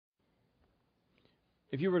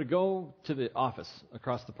if you were to go to the office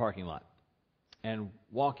across the parking lot and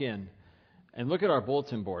walk in and look at our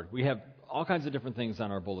bulletin board, we have all kinds of different things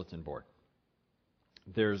on our bulletin board.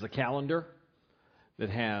 There's a calendar that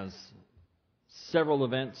has several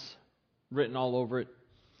events written all over it,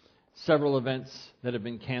 several events that have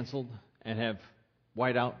been canceled and have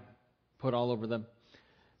white out put all over them,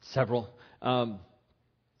 several.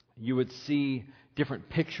 You would see different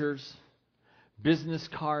pictures, business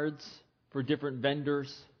cards for different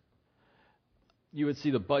vendors. You would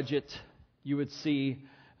see the budget. You would see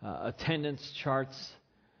attendance charts.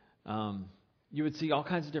 You would see all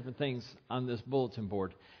kinds of different things on this bulletin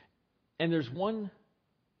board. And there's one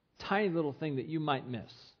tiny little thing that you might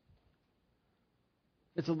miss.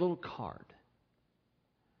 It's a little card.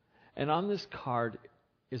 And on this card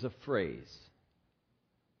is a phrase.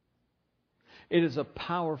 It is a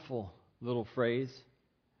powerful little phrase.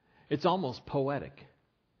 It's almost poetic.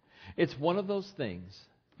 It's one of those things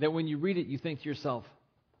that when you read it, you think to yourself,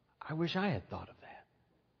 I wish I had thought of that.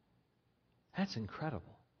 That's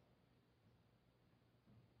incredible.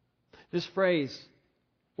 This phrase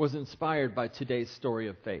was inspired by today's story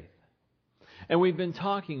of faith. And we've been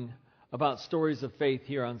talking about stories of faith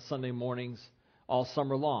here on Sunday mornings all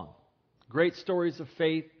summer long. Great stories of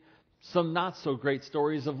faith, some not so great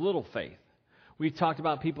stories of little faith. We've talked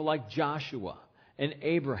about people like Joshua and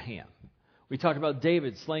Abraham. We talked about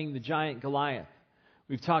David slaying the giant Goliath.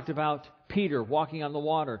 We've talked about Peter walking on the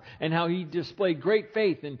water and how he displayed great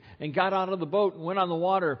faith and got out of the boat and went on the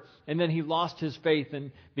water, and then he lost his faith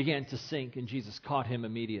and began to sink, and Jesus caught him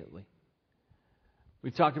immediately.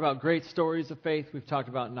 We've talked about great stories of faith. We've talked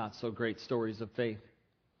about not so great stories of faith.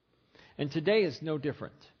 And today is no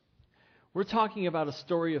different. We're talking about a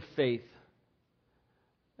story of faith,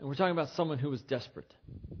 and we're talking about someone who was desperate.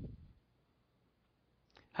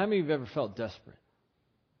 How many of you have ever felt desperate?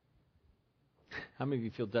 How many of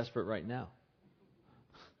you feel desperate right now?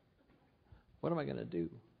 What am I going to do?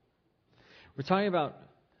 We're talking about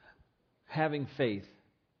having faith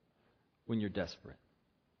when you're desperate.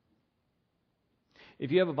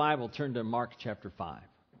 If you have a Bible, turn to Mark chapter 5.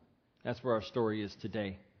 That's where our story is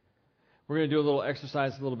today. We're going to do a little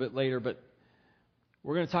exercise a little bit later, but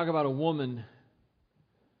we're going to talk about a woman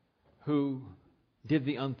who did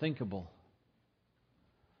the unthinkable.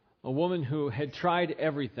 A woman who had tried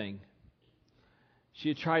everything. She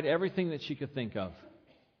had tried everything that she could think of,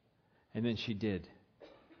 and then she did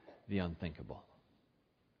the unthinkable.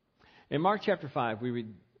 In Mark chapter 5, we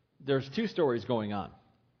read, there's two stories going on.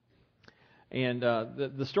 And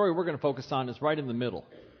the story we're going to focus on is right in the middle.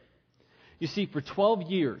 You see, for 12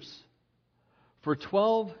 years,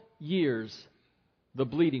 the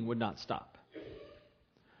bleeding would not stop.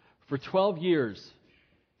 For 12 years,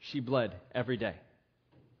 she bled every day.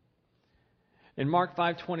 In Mark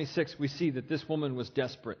 5:26, we see that this woman was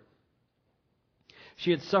desperate.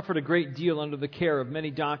 She had suffered a great deal under the care of many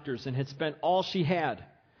doctors and had spent all she had.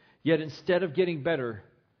 Yet instead of getting better,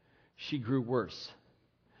 she grew worse.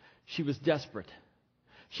 She was desperate.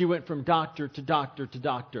 She went from doctor to doctor to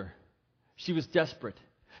doctor. She was desperate.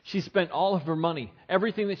 She spent all of her money,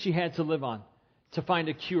 everything that she had to live on, to find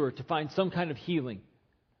a cure, to find some kind of healing.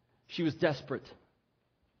 She was desperate.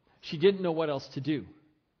 She didn't know what else to do.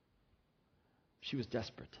 She was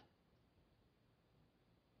desperate.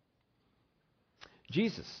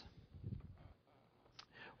 Jesus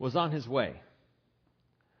was on his way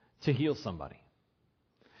to heal somebody.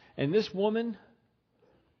 And this woman,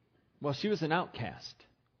 well, she was an outcast.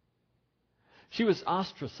 She was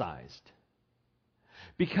ostracized.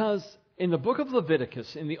 Because in the book of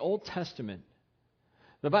Leviticus, in the Old Testament,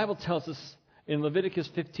 the Bible tells us in Leviticus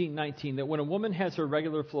 15:19 that when a woman has her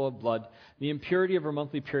regular flow of blood, the impurity of her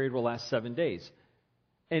monthly period will last 7 days.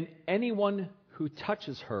 And anyone who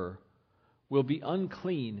touches her will be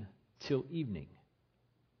unclean till evening.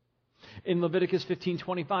 In Leviticus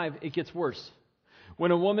 15:25, it gets worse.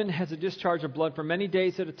 When a woman has a discharge of blood for many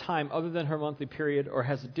days at a time other than her monthly period, or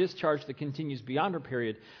has a discharge that continues beyond her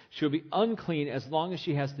period, she will be unclean as long as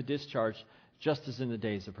she has the discharge, just as in the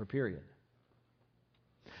days of her period.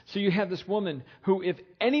 So you have this woman who, if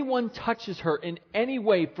anyone touches her in any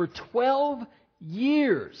way for 12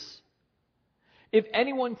 years, if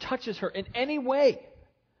anyone touches her in any way,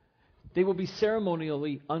 they will be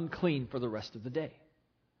ceremonially unclean for the rest of the day.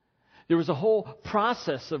 There was a whole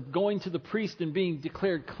process of going to the priest and being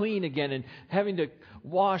declared clean again and having to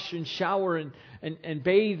wash and shower and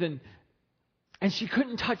bathe. And she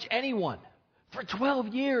couldn't touch anyone for 12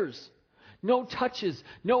 years. No touches,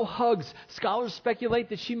 no hugs. Scholars speculate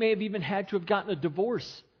that she may have even had to have gotten a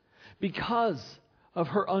divorce because of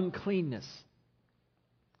her uncleanness.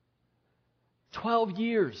 12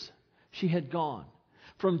 years she had gone.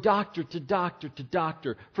 from doctor to doctor to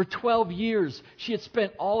doctor. For 12 years, she had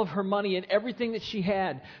spent all of her money and everything that she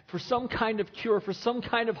had for some kind of cure, for some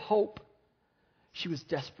kind of hope. She was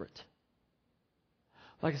desperate.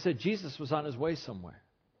 Like I said, Jesus was on his way somewhere.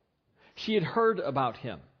 She had heard about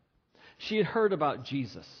him. She had heard about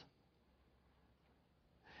Jesus.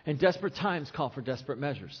 And desperate times call for desperate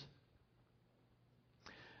measures.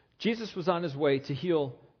 Jesus was on his way to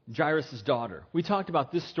heal Jairus' daughter. We talked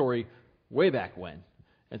about this story way back when,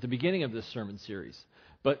 at the beginning of this sermon series.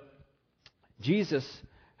 But Jesus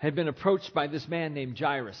had been approached by this man named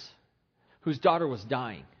Jairus, whose daughter was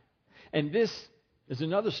dying. And this is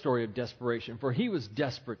another story of desperation, for he was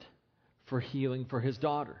desperate for healing for his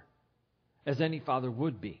daughter, as any father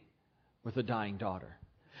would be with a dying daughter.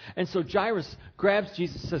 And so Jairus grabs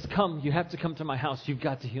Jesus and says, "Come, you have to come to my house. You've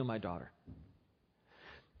got to heal my daughter."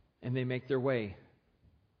 And they make their way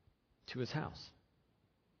to his house.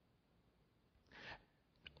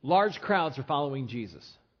 Large crowds are following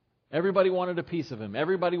Jesus. Everybody wanted a piece of him.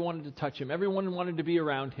 Everybody wanted to touch him. Everyone wanted to be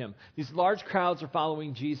around him. These large crowds are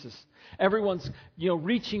following Jesus. Everyone's,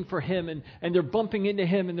 reaching for him, and they're bumping into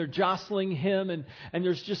him, and they're jostling him, and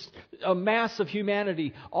there's just a mass of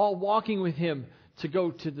humanity all walking with him to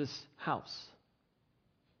go to this house.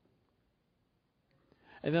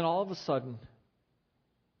 And then all of a sudden,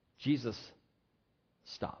 Jesus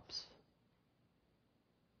stops.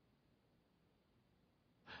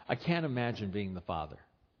 I can't imagine being the father.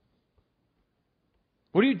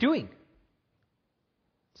 "What are you doing?"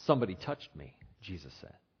 "Somebody touched me," Jesus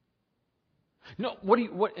said. "No,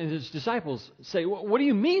 and his disciples say, what do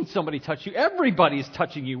you mean somebody touched you? Everybody is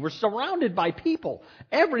touching you. We're surrounded by people.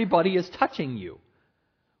 Everybody is touching you.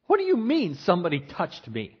 What do you mean somebody touched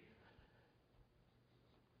me?"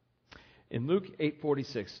 In Luke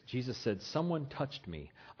 8:46, Jesus said, "Someone touched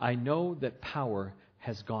me. I know that power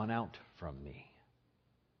has gone out from me."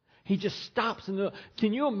 He just stops.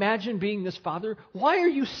 Can you imagine being this father? "Why are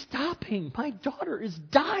you stopping? My daughter is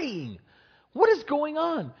dying. What is going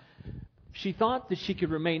on?" She thought that she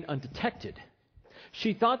could remain undetected.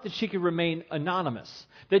 She thought that she could remain anonymous.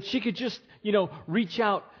 That she could just, reach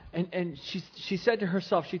out. And she said to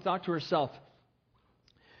herself, she thought to herself,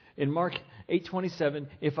 in Mark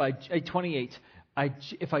 8:28,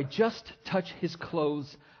 if I just touch his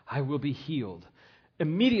clothes, I will be healed.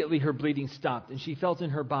 Immediately her bleeding stopped, and she felt in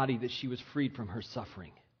her body that she was freed from her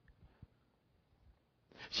suffering.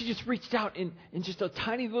 She just reached out in just a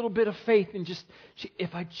tiny little bit of faith, and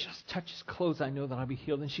if I just touch his clothes, I know that I'll be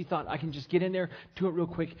healed. And she thought, I can just get in there, do it real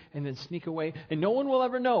quick, and then sneak away, and no one will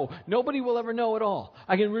ever know. Nobody will ever know at all.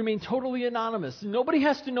 I can remain totally anonymous. Nobody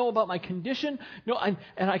has to know about my condition. And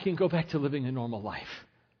I can go back to living a normal life.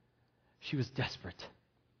 She was desperate.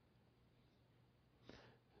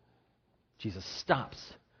 Jesus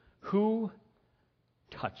stops. "Who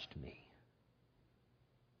touched me?"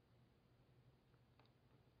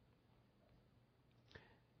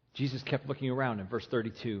 Jesus kept looking around in verse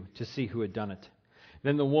 32 to see who had done it.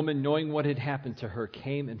 Then the woman, knowing what had happened to her,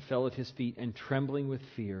 came and fell at his feet, and trembling with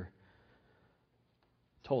fear,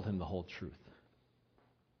 told him the whole truth.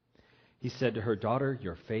 He said to her, "Daughter,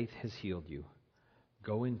 your faith has healed you.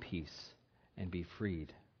 Go in peace and be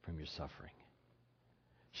freed from your suffering."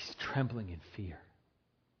 She's trembling in fear.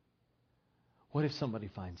 What if somebody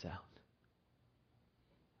finds out?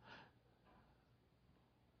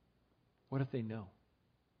 What if they know?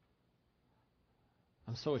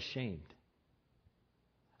 I'm so ashamed.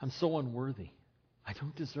 I'm so unworthy. I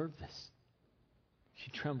don't deserve this. She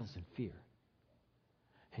trembles in fear.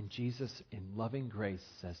 And Jesus, in loving grace,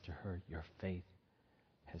 says to her, "Your faith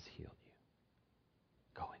has healed you.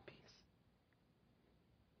 Go in peace."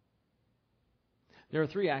 There are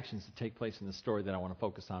three actions that take place in this story that I want to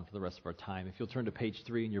focus on for the rest of our time. If you'll turn to page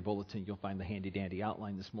 3 in your bulletin, you'll find the handy-dandy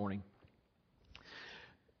outline this morning.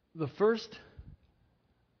 The first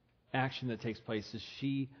action that takes place is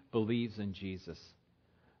she believes in Jesus.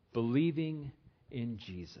 Believing in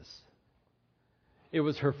Jesus. It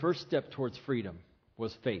was her first step towards freedom,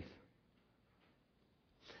 was faith.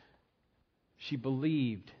 She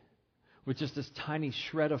believed with just this tiny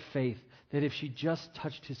shred of faith that if she just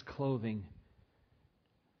touched his clothing,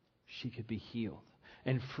 she could be healed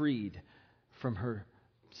and freed from her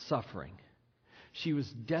suffering. She was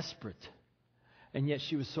desperate, and yet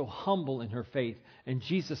she was so humble in her faith, and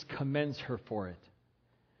Jesus commends her for it.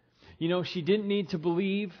 She didn't need to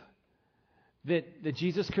believe that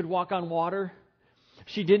Jesus could walk on water.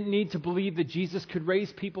 She didn't need to believe that Jesus could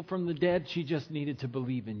raise people from the dead. She just needed to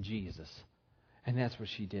believe in Jesus. And that's what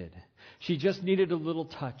she did. She just needed a little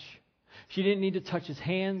touch. She didn't need to touch his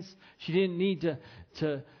hands. She didn't need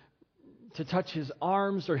to to touch his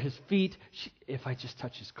arms or his feet. If I just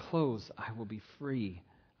touch his clothes, I will be free.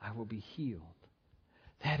 I will be healed.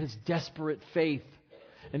 That is desperate faith.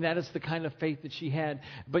 And that is the kind of faith that she had.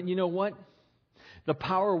 But you know what? The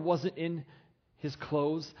power wasn't in his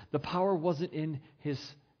clothes. The power wasn't in his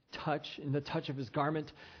touch, in the touch of his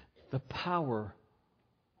garment. The power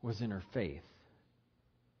was in her faith.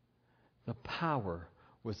 The power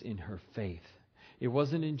was in her faith. It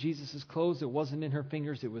wasn't in Jesus' clothes. It wasn't in her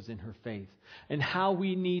fingers. It was in her faith. And how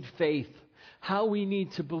we need faith. How we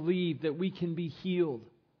need to believe that we can be healed.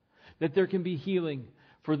 That there can be healing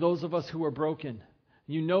for those of us who are broken.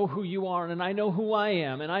 You know who you are, and I know who I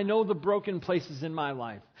am. And I know the broken places in my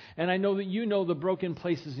life. And I know that you know the broken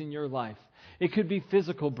places in your life. It could be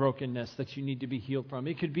physical brokenness that you need to be healed from.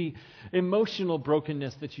 It could be emotional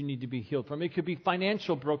brokenness that you need to be healed from. It could be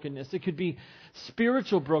financial brokenness. It could be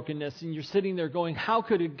spiritual brokenness. And you're sitting there going, how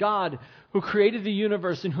could a God who created the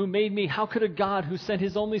universe and who made me, how could a God who sent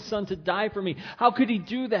his only son to die for me, how could he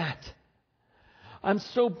do that? I'm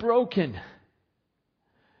so broken.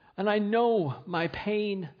 And I know my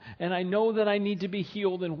pain, and I know that I need to be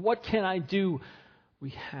healed. And what can I do?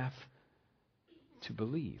 We have to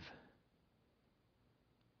believe.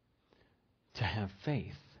 To have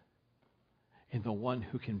faith in the one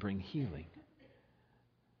who can bring healing.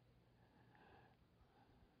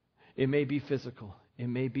 It may be physical. It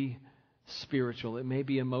may be spiritual. It may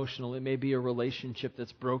be emotional. It may be a relationship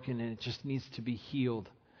that's broken and it just needs to be healed.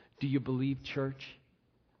 Do you believe, church?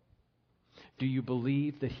 Do you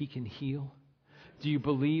believe that he can heal? Do you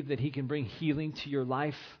believe that he can bring healing to your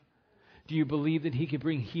life? Do you believe that he can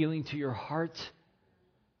bring healing to your heart?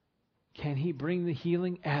 Can he bring the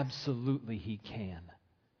healing? Absolutely he can.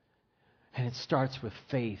 And it starts with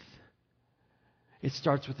faith. It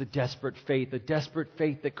starts with a desperate faith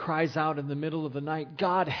that cries out in the middle of the night,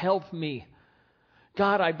 God, help me.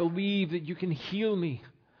 God, I believe that you can heal me.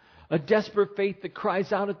 A desperate faith that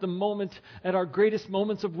cries out at the moment, at our greatest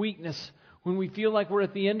moments of weakness, when we feel like we're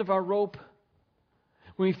at the end of our rope,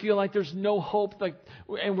 when we feel like there's no hope,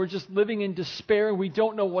 and we're just living in despair and we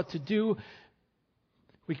don't know what to do.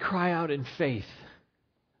 We cry out in faith.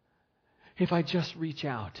 If I just reach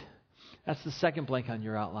out. That's the second blank on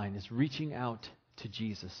your outline, is reaching out to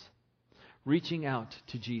Jesus. Reaching out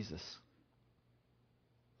to Jesus.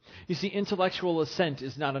 You see, intellectual assent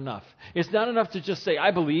is not enough. It's not enough to just say,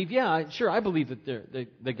 I believe. Yeah, sure, I believe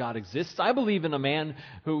that God exists. I believe in a man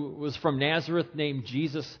who was from Nazareth named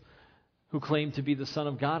Jesus, who claimed to be the Son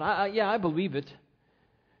of God. I believe it.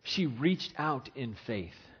 She reached out in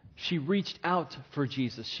faith. She reached out for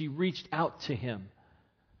Jesus. She reached out to him.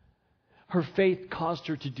 Her faith caused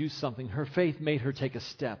her to do something. Her faith made her take a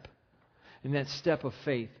step. And that step of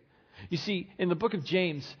faith. You see, in the book of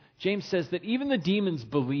James, James says that even the demons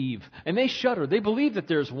believe. And they shudder. They believe that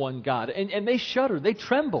there's one God. And they shudder. They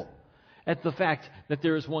tremble at the fact that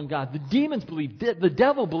there is one God. The demons believe. The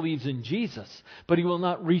devil believes in Jesus. But he will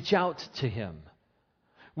not reach out to him.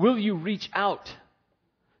 Will you reach out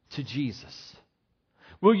to Jesus?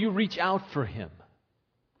 Will you reach out for him?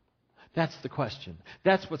 That's the question.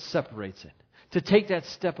 That's what separates it. To take that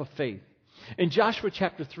step of faith. In Joshua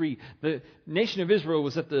chapter 3, the nation of Israel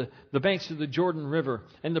was at the banks of the Jordan River,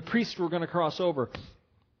 and the priests were going to cross over.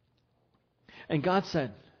 And God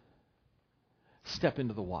said, step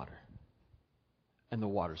into the water, and the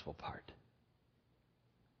waters will part.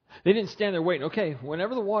 They didn't stand there waiting, okay,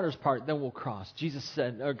 whenever the waters part, then we'll cross.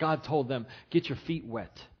 God told them, get your feet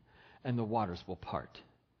wet, and the waters will part.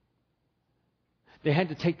 They had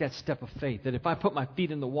to take that step of faith, that if I put my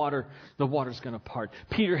feet in the water's going to part.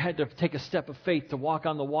 Peter had to take a step of faith to walk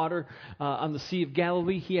on the water on the Sea of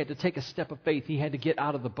Galilee. He had to take a step of faith. He had to get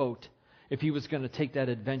out of the boat if he was going to take that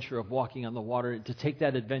adventure of walking on the water. To take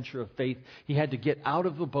that adventure of faith, he had to get out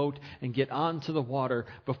of the boat and get onto the water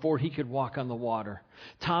before he could walk on the water.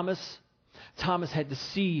 Thomas had to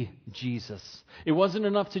see Jesus. It wasn't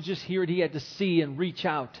enough to just hear it. He had to see and reach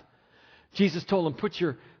out. Jesus told him, put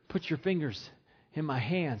your fingers in my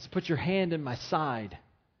hands. Put your hand in my side.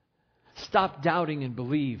 Stop doubting and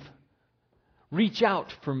believe. Reach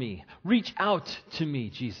out for me. Reach out to me,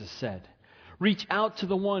 Jesus said. Reach out to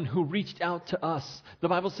the one who reached out to us. The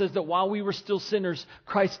Bible says that while we were still sinners,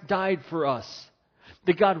 Christ died for us.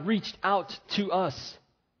 That God reached out to us.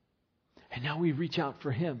 And now we reach out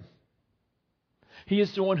for him. He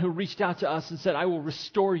is the one who reached out to us and said, I will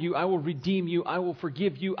restore you. I will redeem you. I will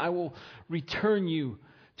forgive you. I will return you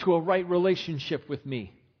to a right relationship with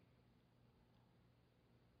me.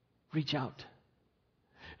 Reach out.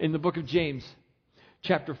 In the book of James,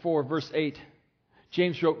 chapter 4, verse 8,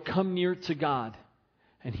 James wrote, come near to God,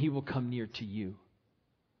 and he will come near to you.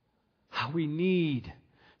 How we need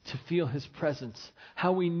to feel His presence,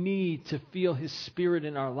 how we need to feel His Spirit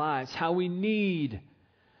in our lives, how we need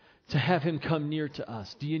to have Him come near to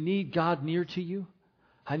us. Do you need God near to you?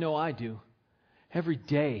 I know I do. Every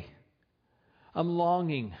day, I'm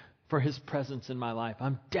longing for His presence in my life.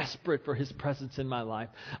 I'm desperate for His presence in my life.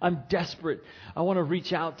 I'm desperate. I want to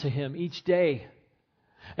reach out to Him each day.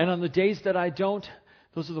 And on the days that I don't,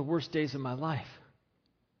 those are the worst days of my life.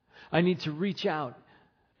 I need to reach out.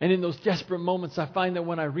 And in those desperate moments, I find that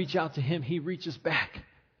when I reach out to Him, He reaches back.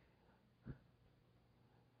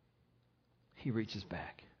 He reaches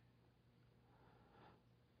back.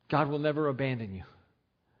 God will never abandon you.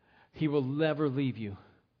 He will never leave you.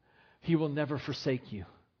 He will never forsake you.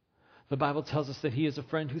 The Bible tells us that He is a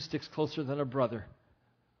friend who sticks closer than a brother.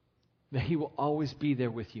 That He will always be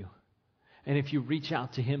there with you. And if you reach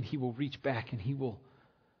out to Him, He will reach back and He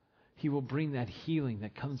will bring that healing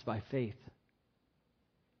that comes by faith.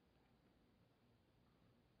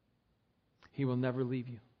 He will never leave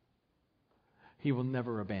you. He will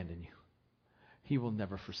never abandon you. He will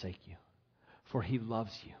never forsake you. For He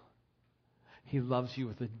loves you. He loves you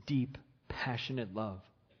with a deep, passionate love.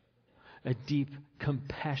 A deep,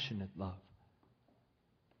 compassionate love.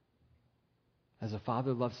 As a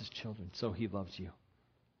father loves his children, so He loves you.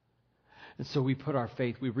 And so we put our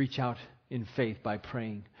faith, we reach out in faith by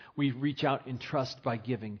praying. We reach out in trust by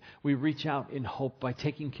giving. We reach out in hope by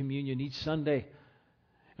taking communion each Sunday.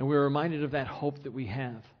 And we're reminded of that hope that we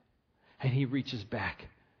have. And He reaches back.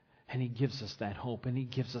 And He gives us that hope. And He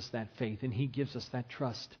gives us that faith. And He gives us that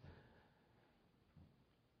trust.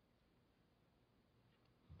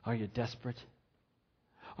 Are you desperate?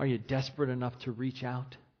 Are you desperate enough to reach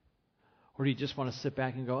out? Or do you just want to sit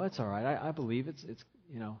back and go, it's all right, I believe it's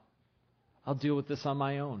I'll deal with this on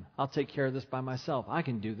my own. I'll take care of this by myself. I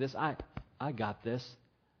can do this. I got this.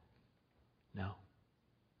 No.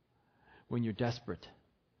 When you're desperate,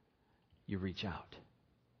 you reach out.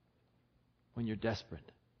 When you're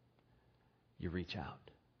desperate, you reach out.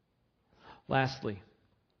 Lastly,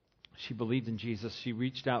 she believed in Jesus. She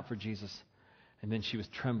reached out for Jesus. And then she was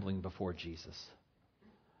trembling before Jesus.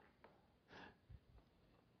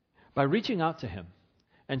 By reaching out to Him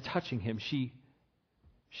and touching Him, she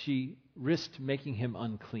risked making Him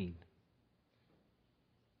unclean.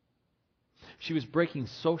 She was breaking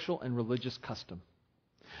social and religious custom.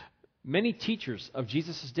 Many teachers of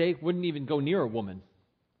Jesus' day wouldn't even go near a woman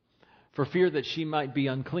for fear that she might be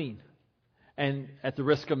unclean and at the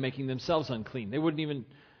risk of making themselves unclean. They wouldn't even...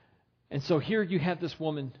 And so here you have this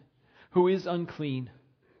woman who is unclean,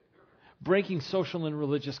 breaking social and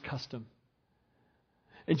religious custom,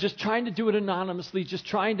 and just trying to do it anonymously, just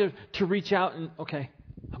trying to reach out and, okay,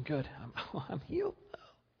 I'm good. I'm healed.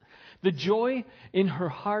 The joy in her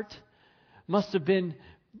heart must have been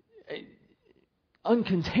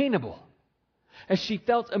uncontainable as she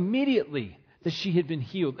felt immediately that she had been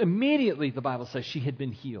healed. Immediately, the Bible says, she had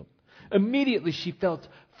been healed. Immediately, she felt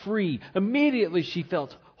free. Immediately, she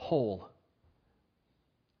felt whole.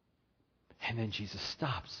 And then Jesus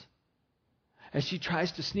stops. As she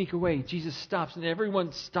tries to sneak away, Jesus stops, and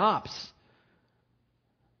everyone stops.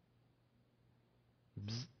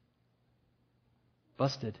 Bzz.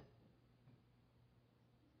 Busted.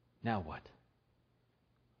 Now what?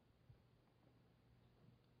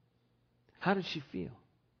 How did she feel?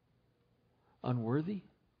 Unworthy?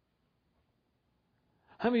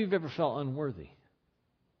 How many of you have ever felt unworthy?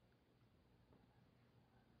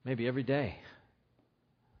 Maybe every day.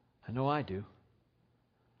 I know I do.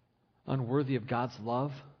 Unworthy of God's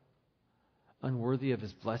love, unworthy of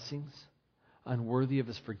His blessings, unworthy of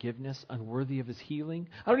His forgiveness, unworthy of His healing.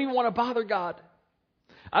 I don't even want to bother God.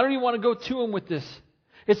 I don't even want to go to Him with this.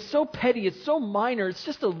 It's so petty, it's so minor, it's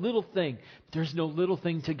just a little thing. There's no little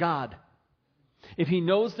thing to God. If He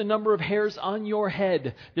knows the number of hairs on your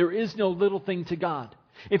head, there is no little thing to God.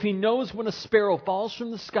 If He knows when a sparrow falls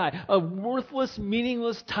from the sky, a worthless,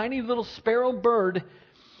 meaningless, tiny little sparrow bird,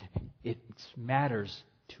 it matters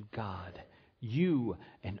to God. You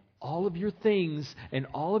and all of your things and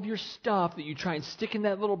all of your stuff that you try and stick in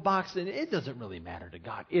that little box, and it doesn't really matter to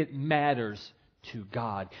God. It matters to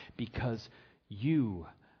God because you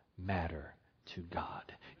matter to God.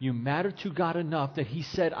 You matter to God enough that He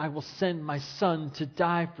said, I will send my Son to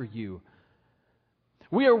die for you.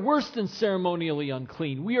 We are worse than ceremonially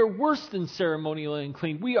unclean. We are worse than ceremonially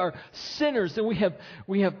unclean. We are sinners, and we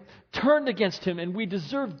have turned against Him, and we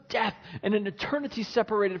deserve death and an eternity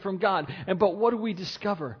separated from God. But what do we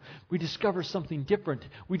discover? We discover something different.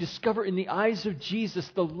 We discover in the eyes of Jesus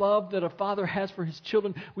the love that a father has for his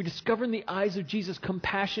children. We discover in the eyes of Jesus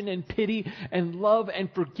compassion and pity and love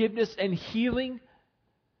and forgiveness and healing.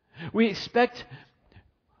 We expect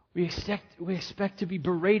We expect to be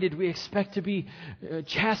berated. We expect to be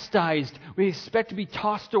chastised. We expect to be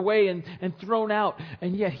tossed away and thrown out.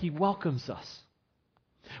 And yet He welcomes us.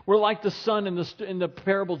 We're like the son in the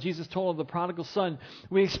parable Jesus told of the prodigal son.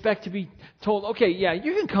 We expect to be told, okay, yeah,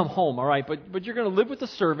 you can come home, all right, but you're going to live with the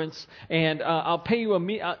servants, and I'll pay you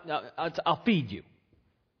I'll feed you.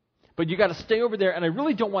 But you got to stay over there, and I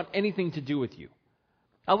really don't want anything to do with you.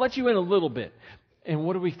 I'll let you in a little bit. And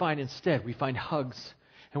what do we find instead? We find hugs.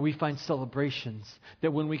 And we find celebrations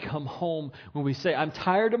that when we come home, when we say, I'm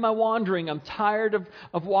tired of my wandering, I'm tired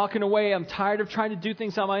of walking away, I'm tired of trying to do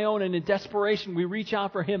things on my own, and in desperation we reach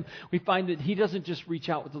out for Him, we find that He doesn't just reach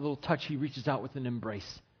out with a little touch, He reaches out with an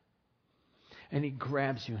embrace. And He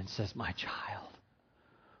grabs you and says, my child,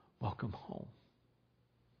 welcome home.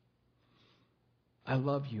 I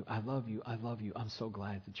love you, I love you, I love you. I'm so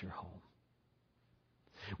glad that you're home.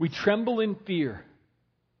 We tremble in fear.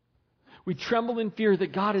 We tremble in fear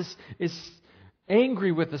that God is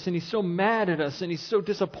angry with us, and He's so mad at us, and He's so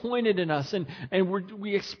disappointed in us, and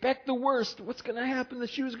we expect the worst. What's going to happen? The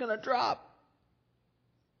shoe's going to drop.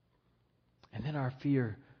 And then our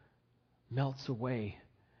fear melts away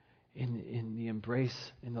in the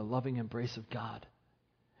embrace, in the loving embrace of God.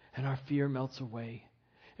 And our fear melts away,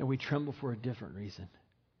 and we tremble for a different reason.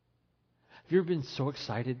 Have you ever been so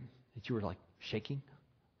excited that you were like shaking?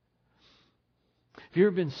 Have you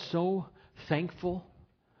ever been so thankful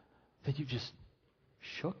that you just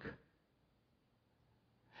shook?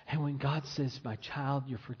 And when God says, my child,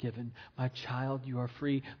 you're forgiven. My child, you are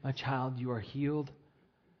free. My child, you are healed.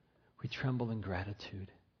 We tremble in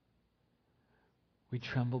gratitude. We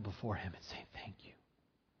tremble before Him and say, thank you.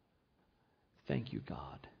 Thank you,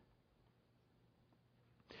 God.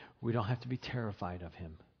 We don't have to be terrified of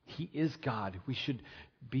Him. He is God. We should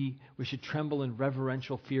tremble in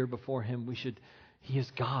reverential fear before Him. He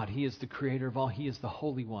is God. He is the creator of all. He is the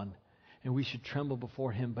Holy One. And we should tremble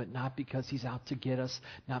before Him, but not because He's out to get us,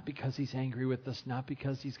 not because He's angry with us, not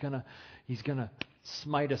because He's gonna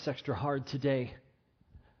smite us extra hard today,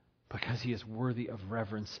 because He is worthy of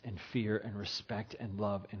reverence and fear and respect and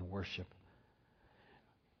love and worship.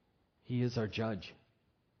 He is our judge,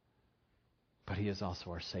 but He is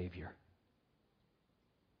also our Savior.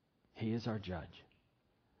 He is our judge,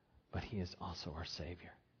 but He is also our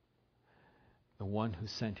Savior. The one who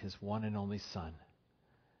sent His one and only Son,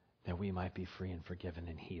 that we might be free and forgiven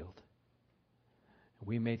and healed.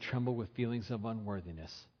 We may tremble with feelings of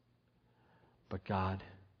unworthiness, but God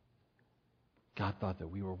thought that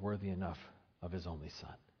we were worthy enough of His only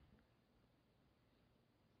Son.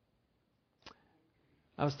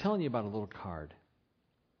 I was telling you about a little card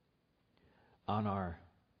on our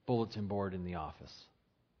bulletin board in the office.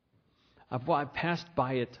 I've passed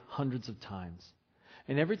by it hundreds of times,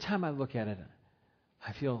 and every time I look at it,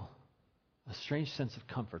 I feel a strange sense of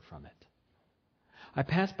comfort from it. I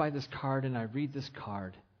pass by this card and I read this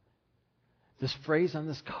card. This phrase on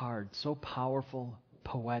this card, so powerful,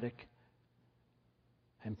 poetic,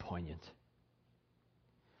 and poignant.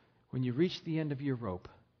 When you reach the end of your rope,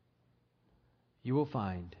 you will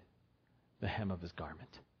find the hem of His garment.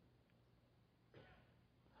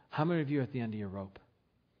 How many of you are at the end of your rope?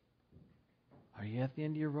 Are you at the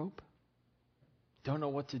end of your rope? Don't know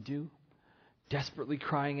what to do? Desperately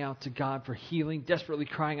crying out to God for healing, desperately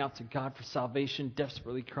crying out to God for salvation,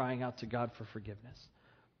 desperately crying out to God for forgiveness.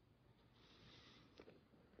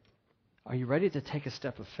 Are you ready to take a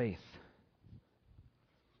step of faith?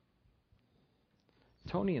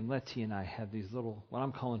 Tony and Letty and I have these little, what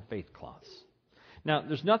I'm calling faith cloths. Now,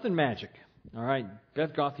 there's nothing magic, all right?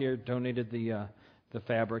 Beth Gauthier donated the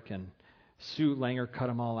fabric, and Sue Langer cut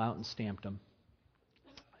them all out and stamped them.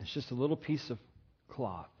 It's just a little piece of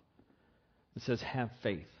cloth. It says, have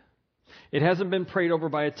faith. It hasn't been prayed over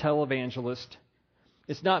by a televangelist.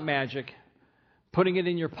 It's not magic. Putting it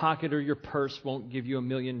in your pocket or your purse won't give you $1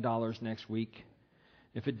 million next week.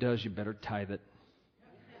 If it does, you better tithe it.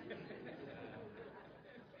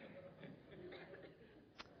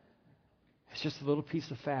 It's just a little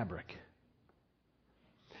piece of fabric.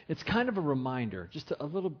 It's kind of a reminder, just a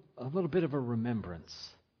little bit of a remembrance.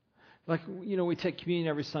 Like, we take communion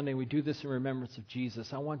every Sunday. We do this in remembrance of Jesus.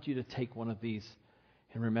 I want you to take one of these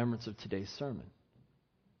in remembrance of today's sermon.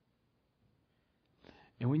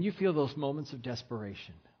 And when you feel those moments of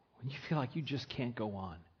desperation, when you feel like you just can't go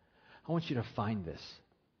on, I want you to find this.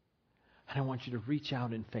 And I want you to reach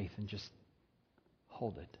out in faith and just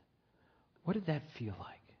hold it. What did that feel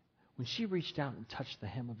like? When she reached out and touched the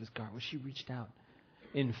hem of His garment, when she reached out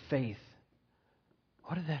in faith,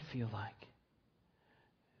 what did that feel like?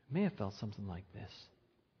 It may have felt something like this.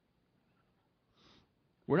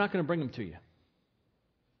 We're not going to bring them to you.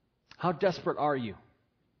 How desperate are you?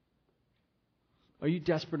 Are you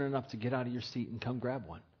desperate enough to get out of your seat and come grab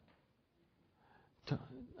one?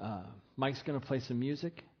 Mike's going to play some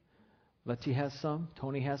music. Letty has some,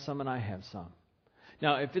 Tony has some, and I have some.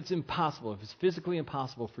 Now, if it's impossible, if it's physically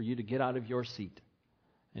impossible for you to get out of your seat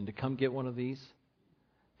and to come get one of these,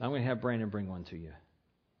 I'm going to have Brandon bring one to you.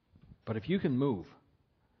 But if you can move,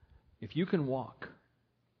 if you can walk,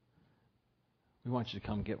 we want you to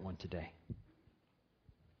come get one today.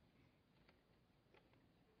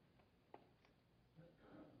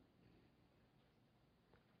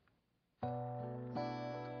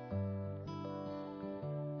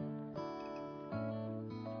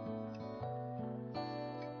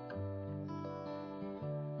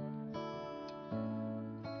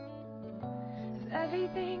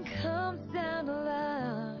 Everything comes down to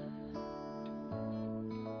love.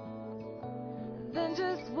 Then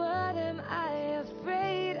just what am I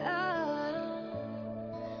afraid of?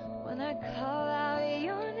 When I call out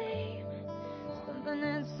your name, something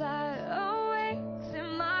inside awakes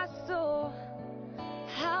in my soul.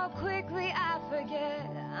 How quickly I forget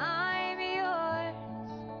I'm yours.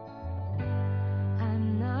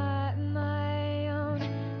 I'm not my own.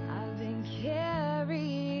 I've been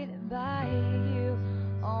carried by you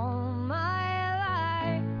all my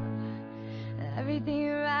life.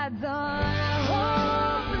 Everything rides on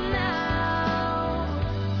hope now.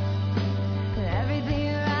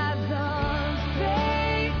 Everything rides on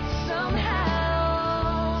faith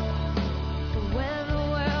somehow. But when the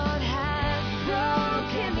world has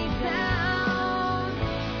broken me down,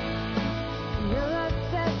 your love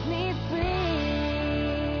sets me free.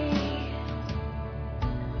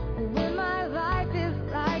 When my life is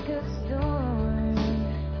like a storm,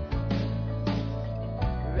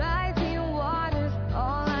 rising waters,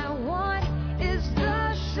 all I want is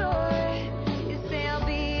the shore. You say I'll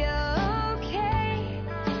be okay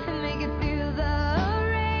and make it through the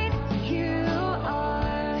rain. You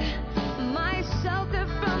are my shelter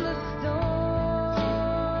from the storm.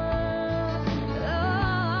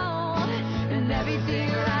 Oh, and everything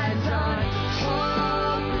rides on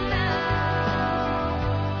hope now.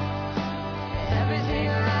 Everything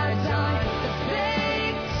rides on the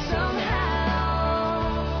faith somehow.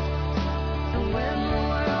 And when the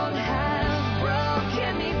world has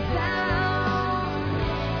broken me down,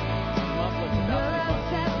 your love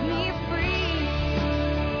sets me free.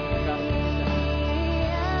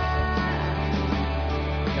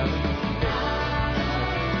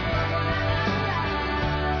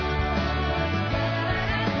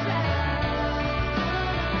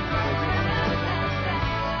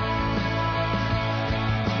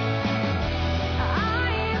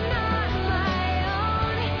 I'm not my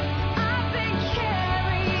own. I've been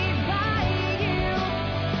carried by you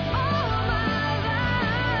all my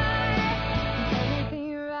life.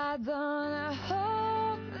 Everything rides on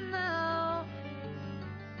hope now.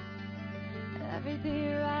 Everything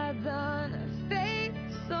rides on faith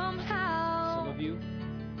somehow. Some of you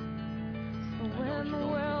So what when you're the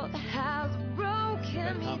going world has broken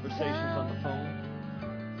had me conversations on the down, phone,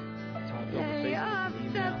 talked over yeah, your Facebook love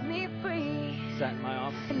and sets email, me free. sat in my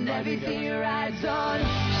office And and cried everything together. rides on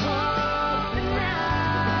hope now.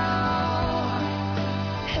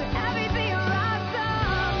 And everything rides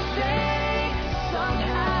on faith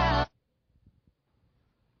somehow.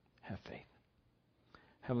 Have faith.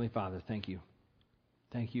 Heavenly Father, thank you.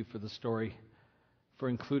 Thank you for the story, for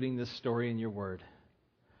including this story in your word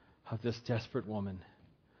of this desperate woman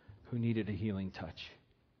who needed a healing touch.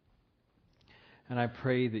 And I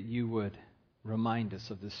pray that you would remind us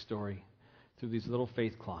of this story through these little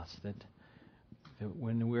faith cloths, that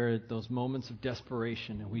when we're at those moments of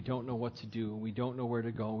desperation and we don't know what to do, and we don't know where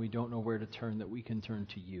to go, we don't know where to turn, that we can turn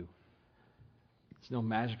to you. There's no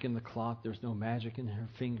magic in the cloth. There's no magic in her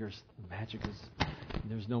fingers.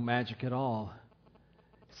 There's no magic at all.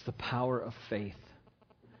 It's the power of faith.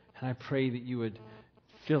 And I pray that you would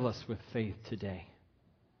fill us with faith today,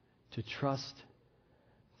 to trust,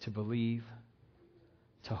 to believe,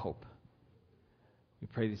 to hope. We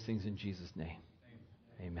pray these things in Jesus' name.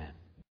 Amen.